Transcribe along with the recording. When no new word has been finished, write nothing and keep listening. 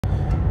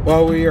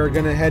Well, we are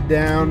going to head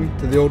down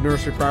to the old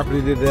nursery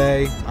property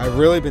today. I've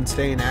really been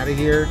staying out of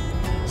here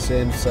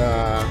since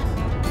the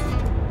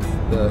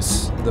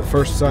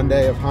first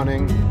Sunday of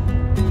hunting.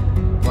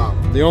 Well,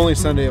 the only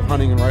Sunday of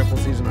hunting and rifle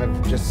season.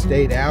 I've just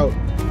stayed out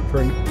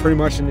for pretty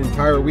much an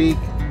entire week.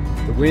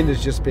 The wind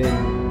has just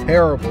been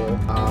terrible.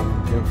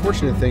 The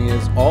unfortunate thing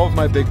is all of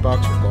my big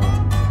bucks are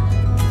gone.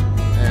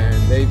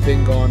 And they've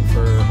been gone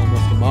for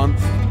almost a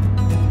month.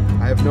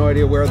 I have no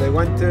idea where they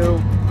went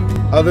to.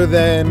 Other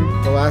than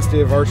the last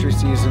day of archery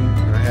season,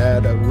 I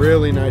had a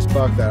really nice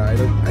buck that I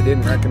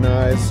didn't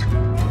recognize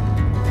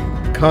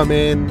come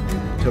in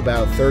to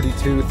about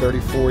 32,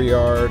 34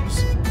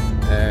 yards,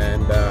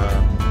 and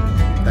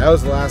that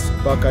was the last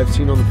buck I've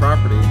seen on the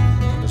property,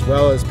 as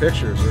well as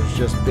pictures. There's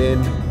just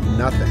been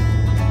nothing.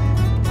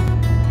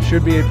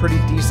 Should be a pretty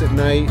decent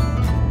night.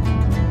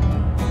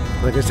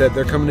 Like I said,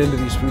 they're coming into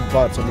these food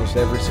plots almost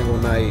every single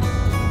night,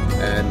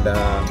 and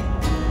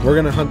we're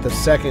gonna hunt the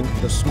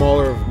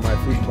smaller of my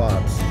food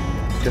plots,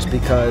 just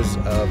because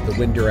of the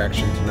wind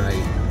direction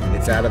tonight.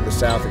 It's out of the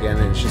south again,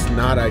 and it's just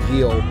not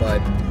ideal,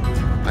 but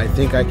I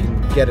think I can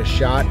get a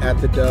shot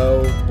at the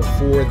doe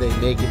before they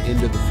make it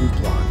into the food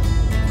plot,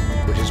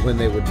 which is when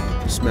they would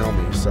smell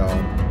me. So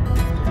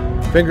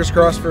fingers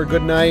crossed for a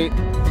good night.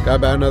 Got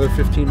about another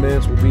 15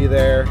 minutes, we'll be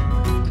there.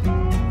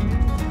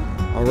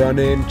 I'll run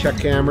in, check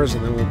cameras,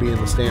 and then we'll be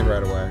in the stand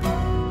right away.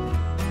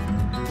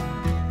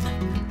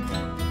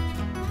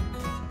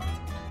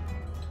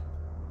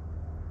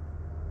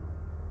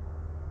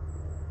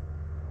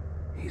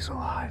 He's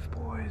alive,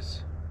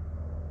 boys.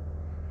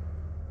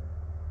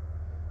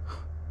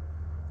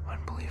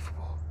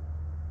 Unbelievable.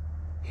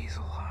 He's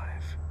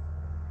alive.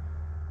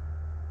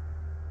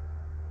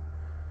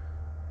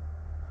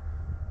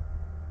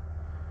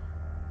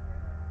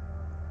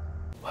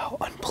 Well,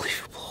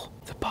 unbelievable.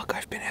 The buck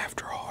I've been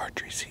after all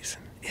archery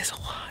season is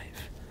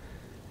alive.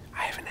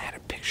 I haven't had a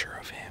picture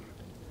of him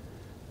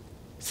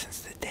since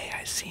the day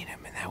I seen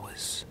him, and that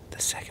was the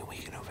second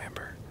week in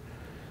November.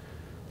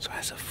 So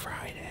as of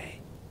Friday,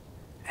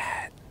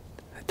 at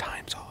the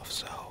time's off,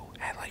 so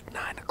at like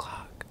 9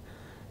 o'clock,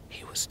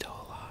 he was still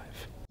alive.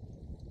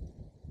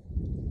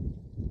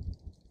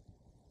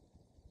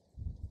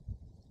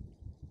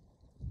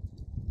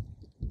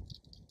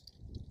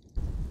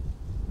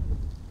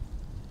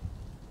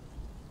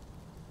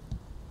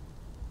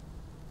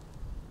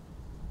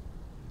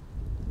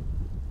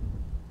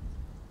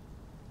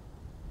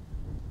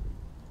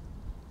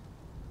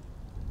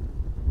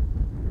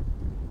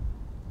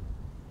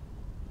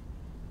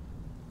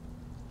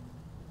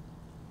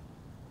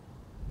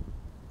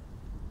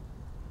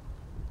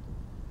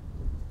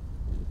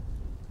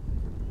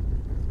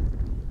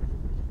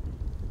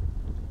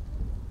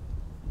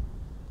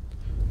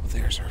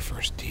 There's our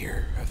first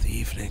deer of the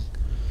evening.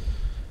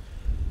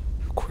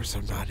 Of course,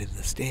 I'm not in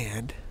the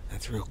stand.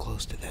 That's real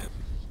close to them,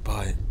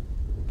 but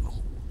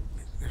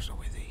there's no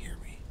way they hear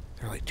me.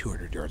 They're like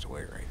 200 yards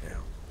away right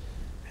now,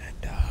 and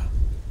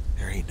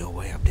there ain't no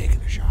way I'm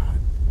taking a shot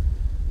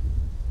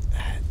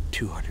at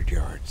 200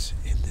 yards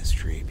in this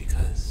tree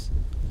because,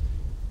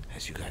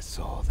 as you guys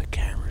saw, the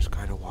camera's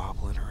kind of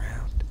wobbling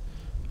around.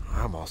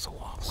 I'm also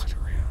wobbling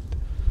around,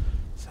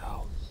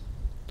 so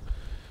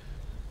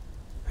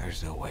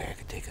there's no way I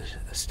could take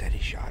a steady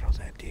shot on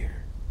that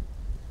deer.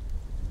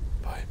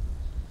 But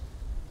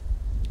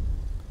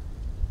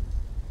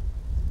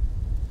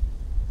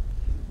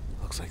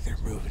looks like they're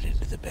moving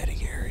into the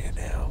bedding area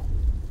now.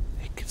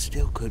 It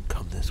still could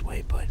come this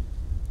way, but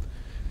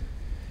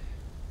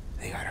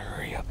they gotta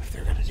hurry up if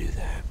they're gonna do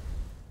that.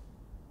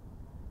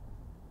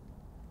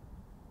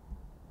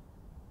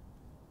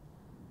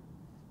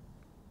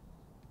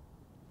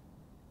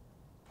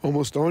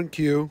 Almost on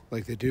cue,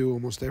 like they do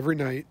almost every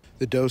night,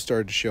 the doe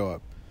started to show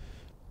up.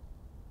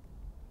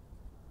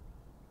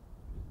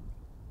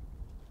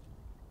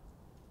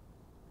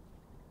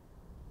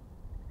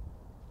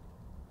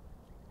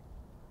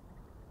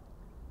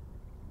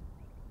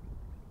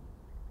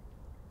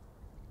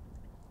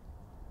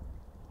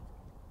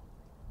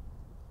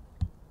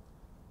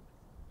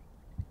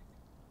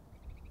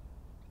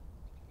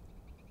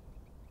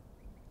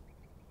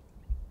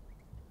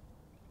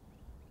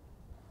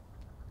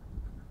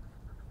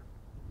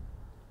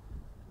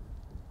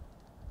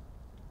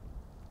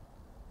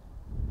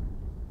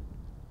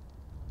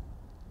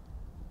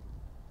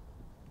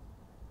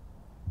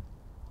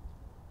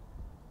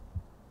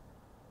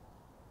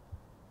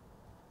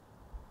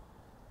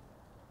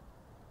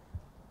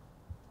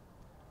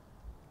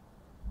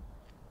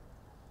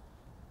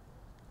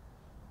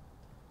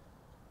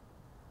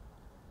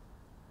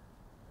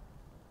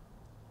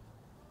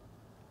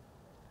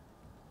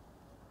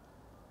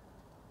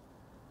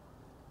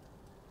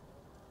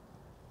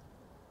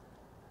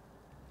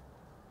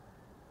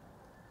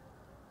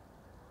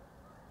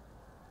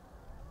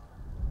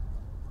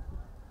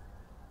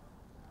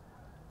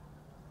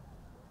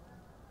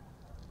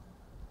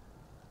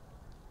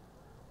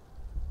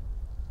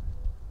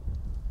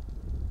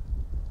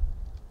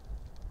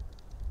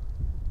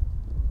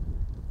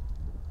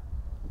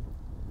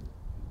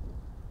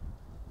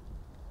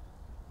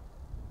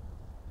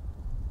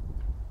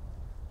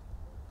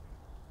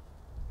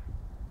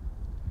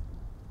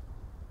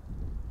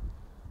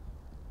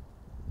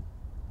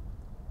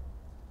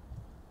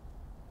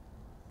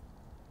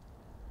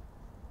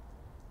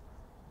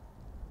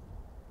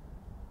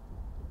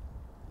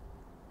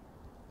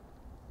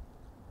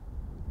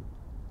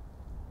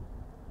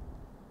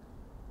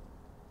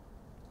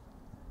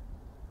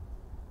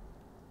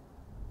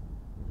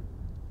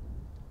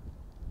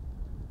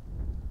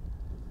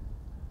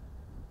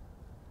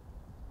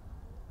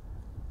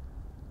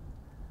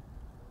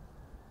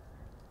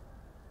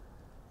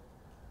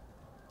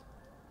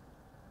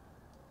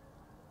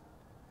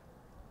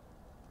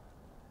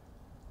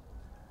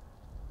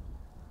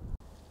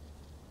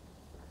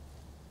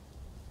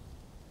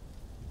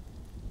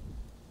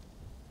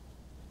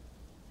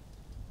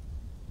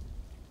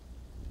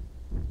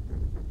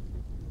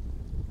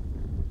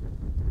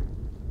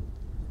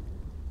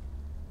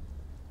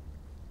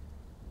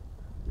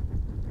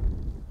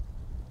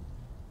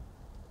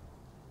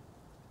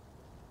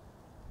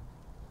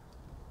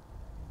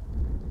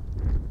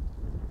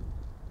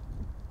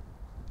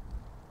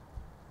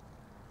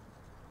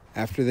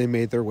 After they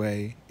made their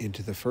way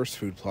into the first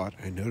food plot,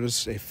 I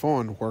noticed a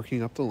fawn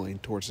working up the lane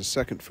towards the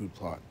second food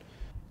plot.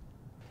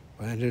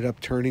 I ended up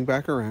turning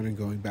back around and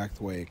going back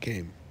the way it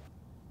came.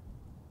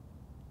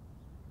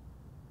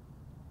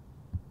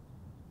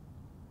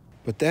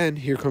 But then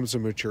here comes a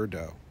mature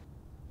doe.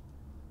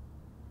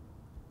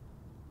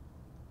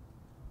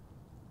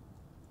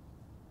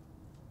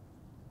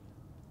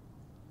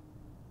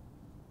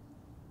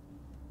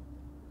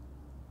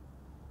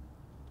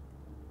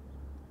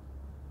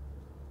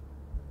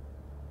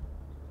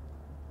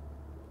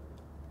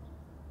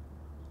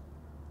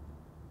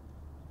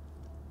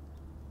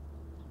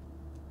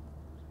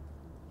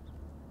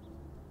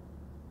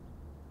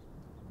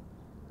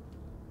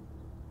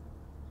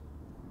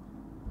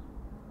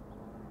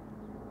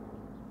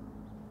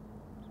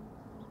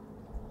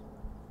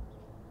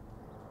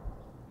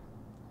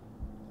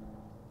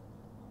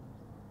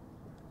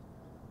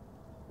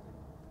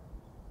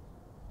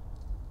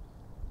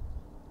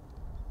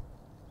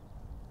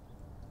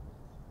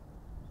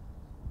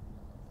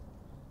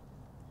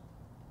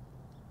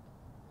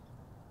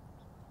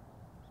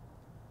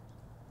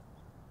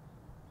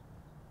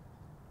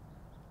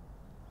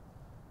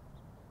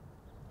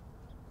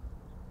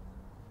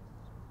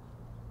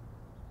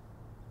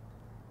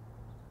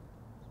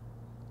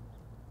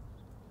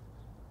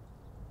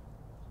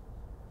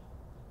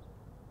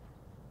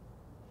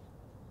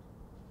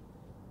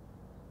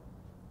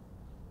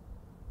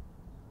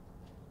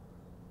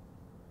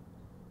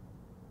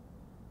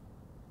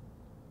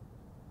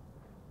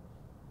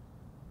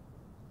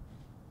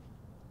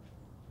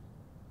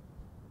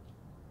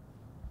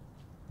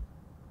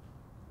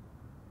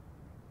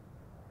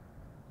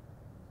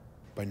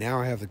 By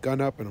now I have the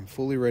gun up and I'm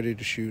fully ready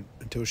to shoot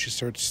until she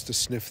starts to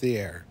sniff the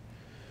air.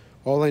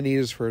 All I need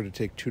is for her to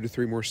take 2 to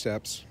 3 more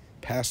steps,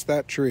 past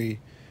that tree,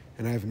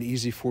 and I have an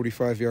easy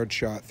 45-yard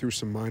shot through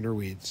some minor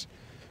weeds.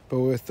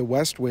 But with the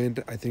west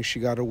wind, I think she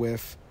got a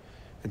whiff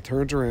and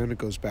turns around and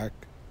goes back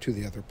to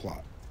the other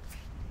plot.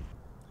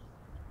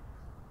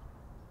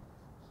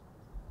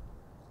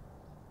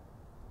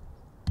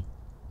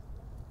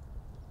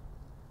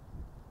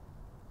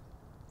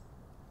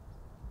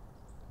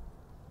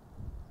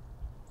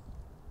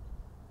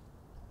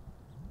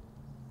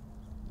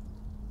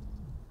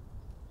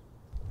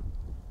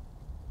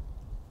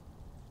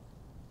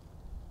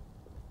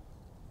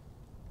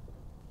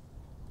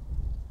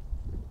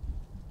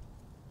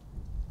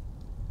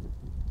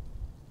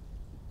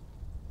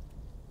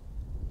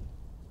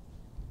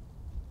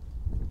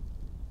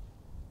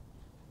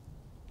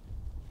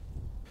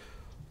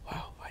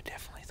 Wow, I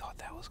definitely thought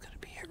that was going to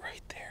be it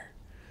right there.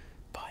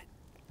 But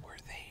where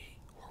they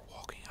were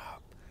walking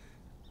up,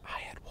 I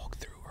had walked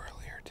through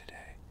earlier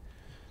today.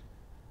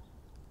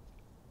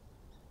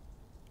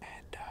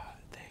 And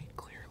they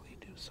clearly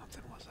knew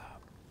something was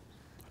up,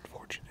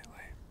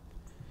 unfortunately.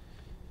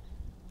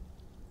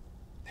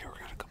 They were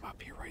going to come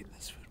up here right in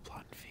this food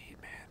plot and feed,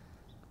 man.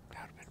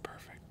 That would have been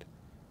perfect.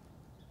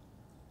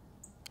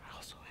 I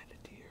also had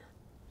a deer.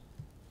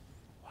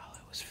 While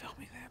I was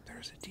filming them, there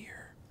was a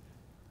deer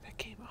that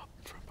came up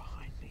from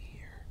behind me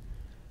here.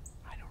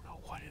 I don't know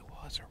what it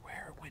was or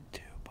where it went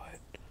to, but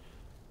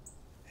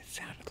it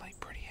sounded like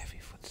pretty heavy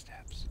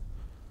footsteps.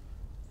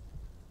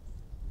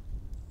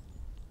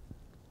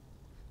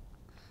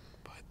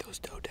 But those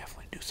doe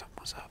definitely knew something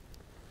was up.